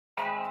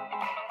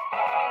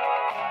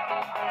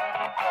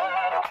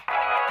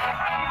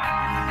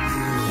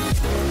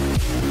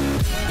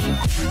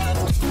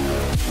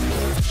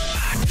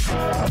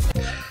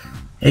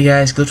Hey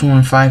guys,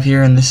 Glitch115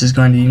 here, and this is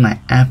going to be my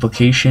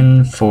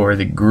application for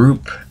the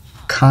group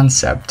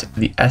concept,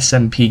 the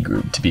SMP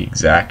group to be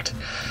exact.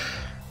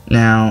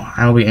 Now,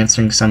 I will be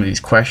answering some of these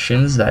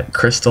questions that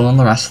Crystal and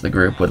the rest of the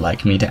group would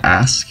like me to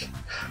ask,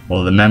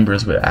 well, the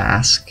members would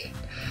ask,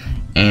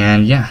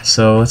 and yeah,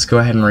 so let's go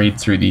ahead and read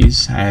through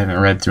these. I haven't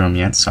read through them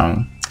yet,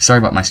 so sorry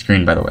about my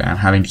screen, by the way. I'm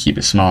having to keep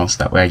it small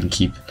so that way I can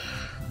keep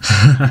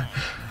so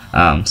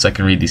I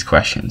can read these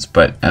questions,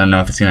 but I don't know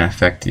if it's going to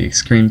affect the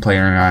screenplay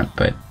or not,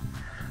 but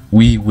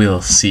we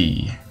will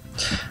see.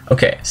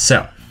 Okay,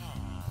 so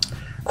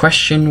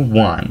question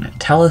 1.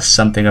 Tell us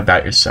something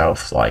about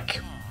yourself,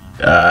 like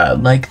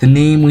the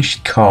name we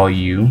should call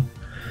you,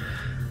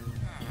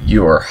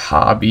 your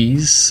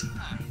hobbies,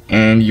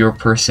 and your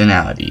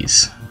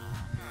personalities,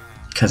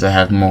 because I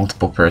have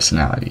multiple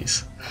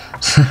personalities,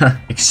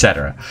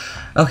 etc.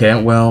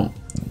 Okay, well,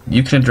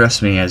 you can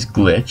address me as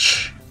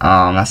Glitch.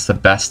 That's the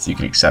best you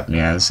can accept me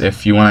as.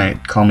 If you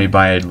want to call me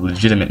by a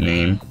legitimate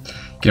name,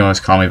 you can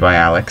always call me by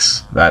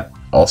Alex. That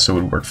also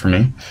would work for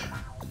me.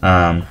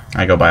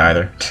 I go by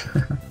either.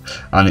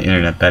 On the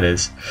internet, that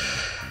is.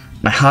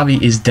 My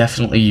hobby is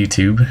definitely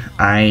YouTube.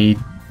 I'm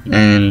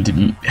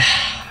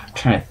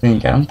trying to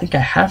think. I don't think I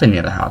have any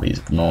other hobbies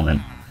at the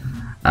moment.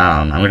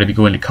 I'm going to be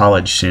going to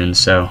college soon,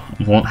 so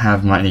I won't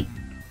have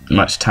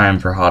much time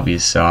for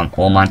hobbies, so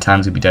all my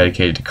time's going to be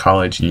dedicated to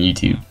college and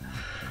YouTube.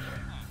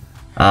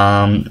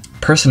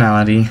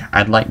 Personality,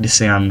 I'd like to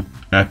say I'm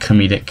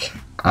comedic,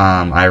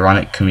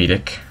 ironic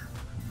comedic,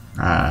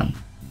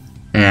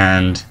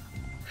 and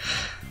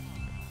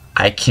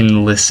I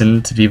can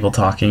listen to people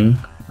talking.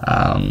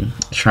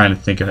 Trying to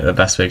think of the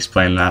best way to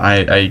explain that.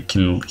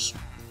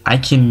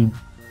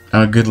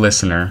 I'm a good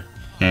listener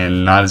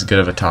and not as good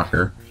of a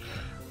talker.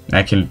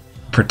 I can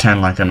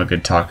pretend like I'm a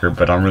good talker,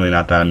 but I'm really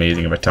not that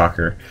amazing of a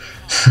talker.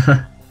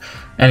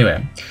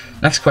 Anyway,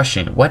 next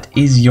question. What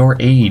is your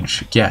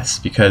age? Guess,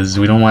 because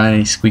we don't want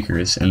any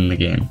squeakers in the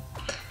game.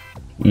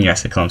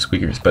 Yes, I call them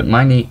squeakers, but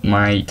my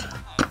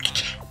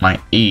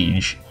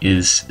age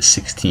is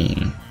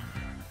 16.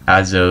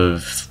 As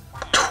of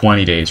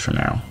 20 days from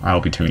now, I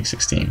will be turning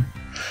 16.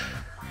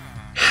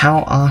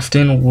 How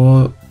often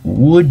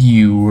would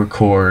you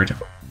record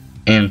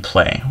and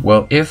play?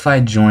 Well, if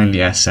I join the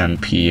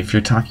SMP, if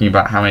you're talking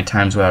about how many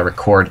times would I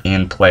record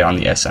and play on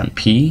the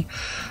SMP,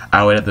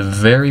 I would at the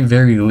very,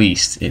 very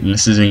least, and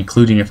this is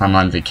including if I'm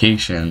on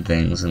vacation and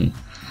things, and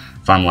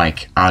if I'm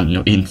like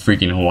in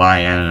freaking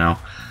Hawaii, I don't know,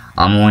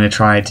 I'm going to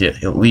try to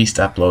at least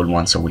upload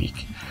once a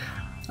week.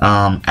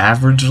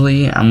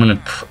 Averagely,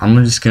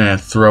 I'm just gonna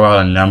throw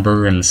out a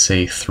number and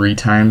say 3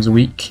 times a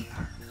week.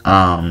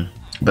 But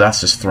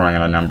that's just throwing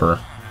out a number.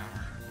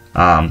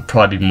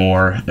 Probably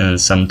more and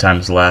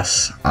sometimes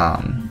less.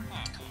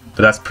 But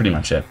that's pretty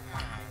much it.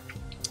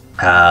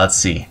 Let's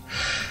see.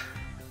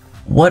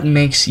 What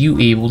makes you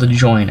able to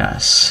join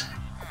us?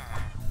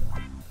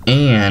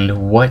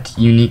 And what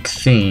unique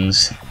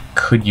things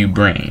could you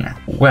bring?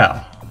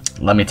 Well,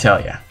 let me tell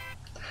you.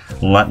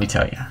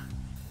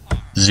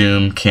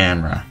 Zoom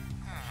camera.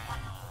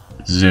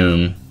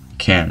 Zoom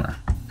camera.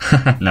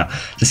 No,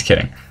 just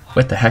kidding.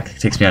 What the heck? It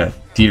takes me out of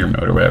theater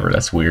mode or whatever.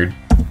 That's weird.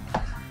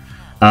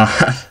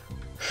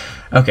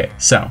 Okay,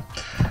 so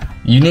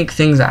unique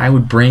things that I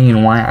would bring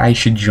and why I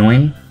should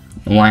join,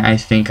 why I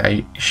think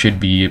I should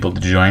be able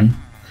to join,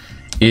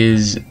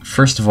 is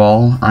first of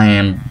all, I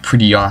am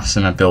pretty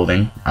awesome at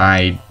building.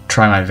 I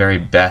try my very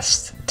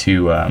best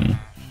to I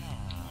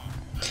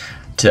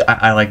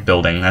like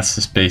building. That's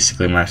just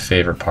basically my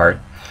favorite part.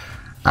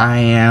 I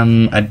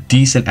am a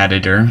decent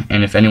editor,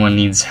 and if anyone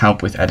needs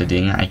help with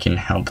editing, I can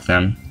help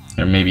them,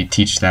 or maybe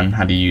teach them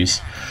how to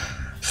use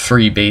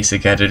free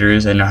basic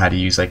editors. I know how to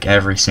use like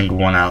every single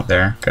one out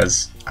there,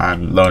 because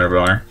I'm loner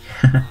boner.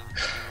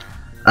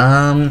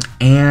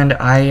 And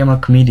I am a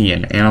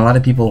comedian, and a lot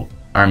of people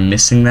are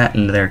missing that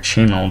in their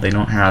channel. They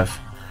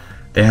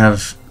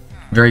have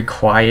very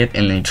quiet,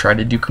 and they try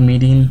to do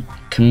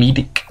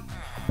comedic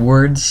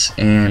words,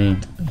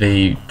 and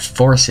they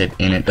force it,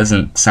 and it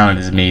doesn't sound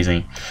as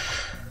amazing.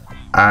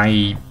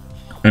 I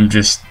am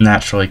just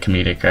naturally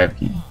comedic. I've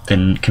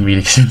been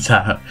comedic since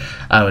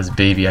I was a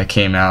baby. I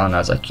came out and I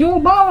was like, "Yo,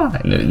 mama!"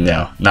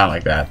 No, not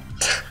like that.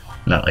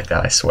 Not like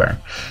that, I swear.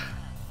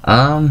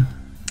 I'm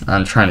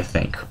trying to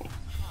think.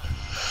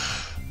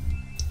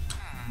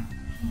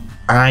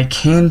 I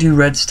can do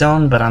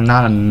redstone, but I'm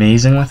not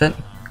amazing with it.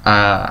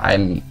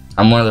 I'm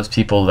one of those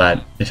people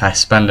that if I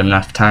spend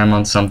enough time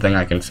on something,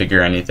 I can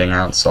figure anything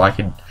out. So I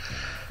could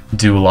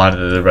do a lot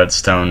of the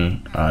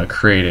redstone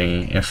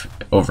creating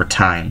over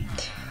time.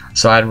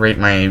 So I'd rate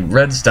my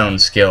redstone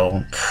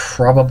skill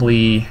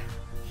probably,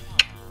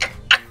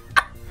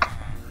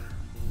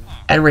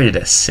 I'd rate it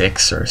a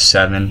 6 or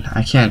 7.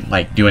 I can't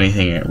like do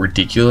anything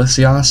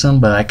ridiculously awesome,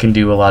 but I can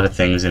do a lot of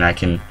things, and I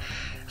can,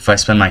 if I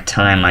spend my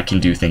time, I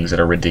can do things that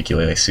are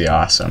ridiculously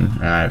awesome,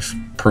 and I've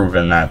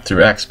proven that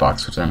through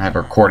Xbox, which I don't have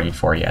a recording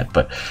for yet.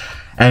 But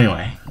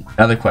anyway,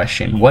 another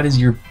question: what is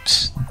your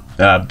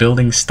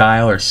building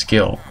style or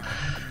skill?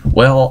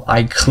 Well,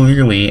 I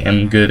clearly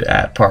am good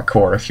at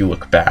parkour if you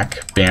look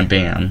back. Bam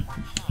bam.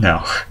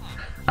 No,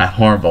 I'm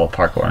horrible at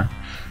parkour.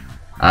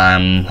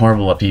 I'm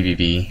horrible at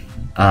PvP.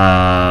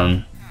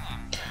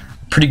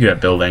 Pretty good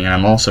at building, and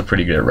I'm also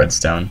pretty good at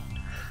redstone.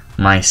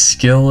 My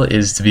skill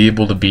is to be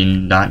able to be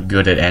not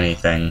good at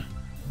anything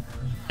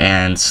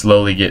and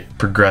slowly get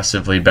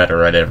progressively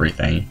better at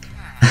everything.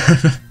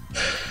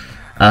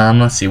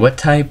 Let's see, what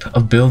type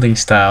of building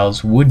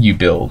styles would you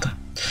build?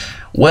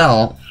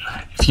 Well,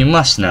 if you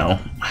must know,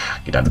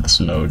 get out of this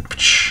mode.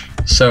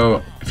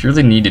 So, if you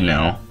really need to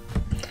know,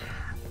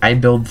 I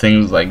build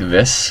things like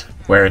this,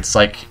 where it's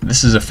like,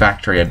 this is a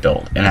factory I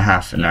built in a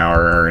half an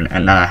hour,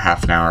 and not a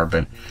half an hour,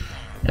 but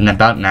in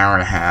about an hour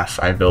and a half,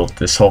 I built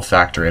this whole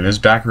factory. And there's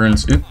back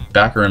rooms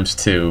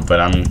too, but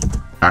I'm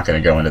not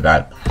going to go into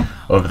that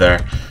over there.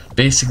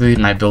 Basically,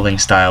 my building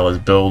style is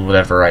build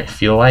whatever I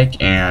feel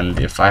like, and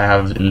if I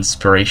have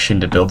inspiration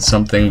to build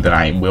something, then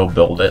I will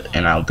build it,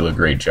 and I'll do a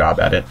great job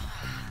at it.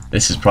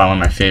 This is probably one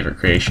of my favorite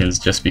creations,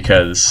 just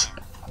because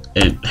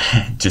it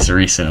just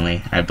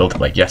recently, I built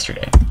it like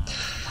yesterday.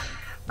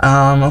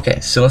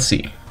 Okay, so let's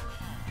see.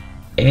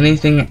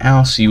 Anything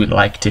else you would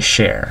like to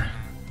share?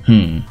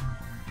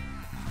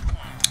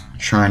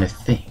 Trying to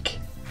think.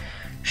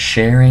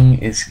 Sharing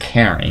is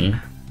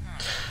caring.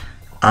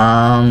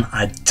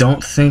 I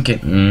don't think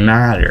it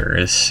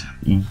matters,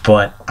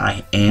 but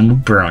I am a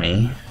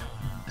brony,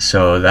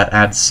 so that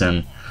adds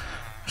some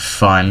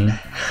fun.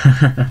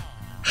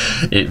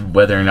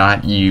 Whether or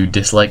not you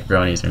dislike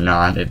bronies or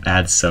not, it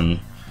adds some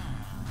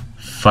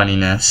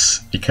funniness,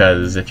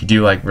 because if you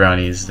do like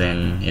bronies,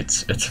 then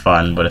it's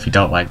fun, but if you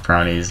don't like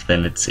bronies,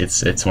 then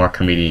it's more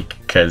comedic,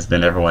 because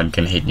then everyone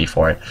can hate me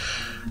for it.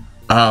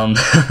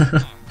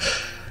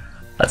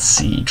 Let's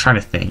see, trying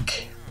to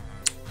think.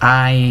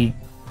 I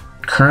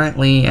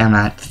currently am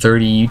at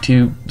 30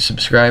 YouTube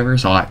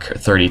subscribers. Well, not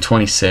 30,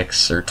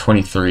 26 or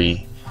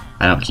 23.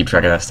 I don't keep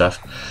track of that stuff.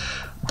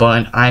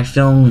 But I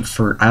don't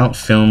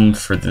film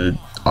for the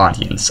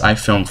audience. I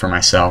film for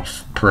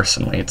myself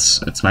personally.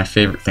 It's my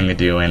favorite thing to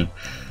do. And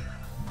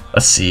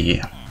let's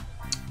see.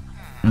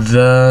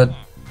 The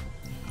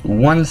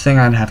one thing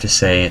I'd have to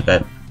say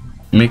that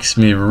makes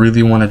me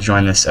really want to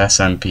join this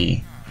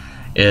SMP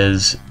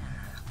is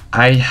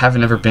I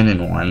haven't ever been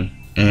in one,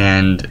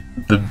 and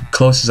the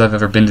closest I've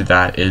ever been to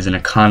that is an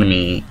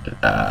economy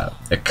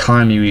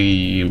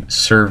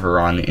server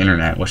on the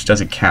internet, which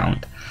doesn't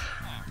count.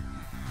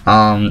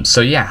 So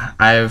yeah,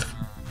 I've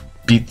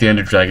beat the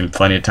Ender Dragon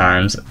plenty of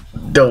times.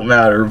 Don't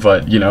matter,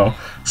 but you know,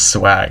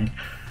 swag.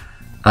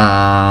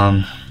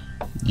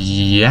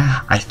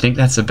 Yeah, I think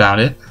that's about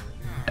it.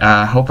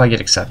 Hope I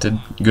get accepted.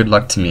 Good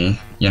luck to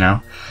me, you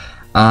know.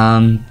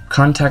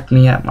 Contact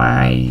me at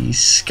my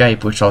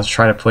Skype, which I'll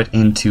try to put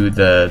into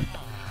the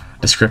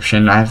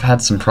description. I've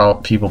had some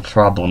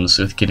problems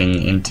with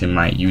getting into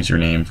my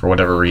username for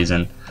whatever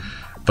reason,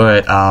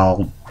 but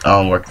I'll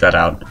work that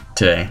out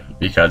today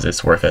because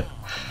it's worth it.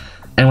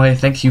 Anyway,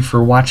 thank you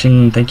for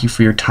watching. Thank you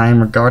for your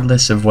time,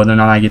 regardless of whether or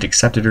not I get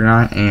accepted or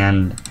not.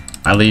 And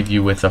I leave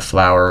you with a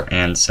flower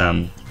and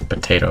some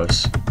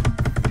potatoes.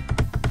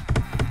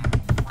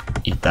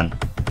 Eat them.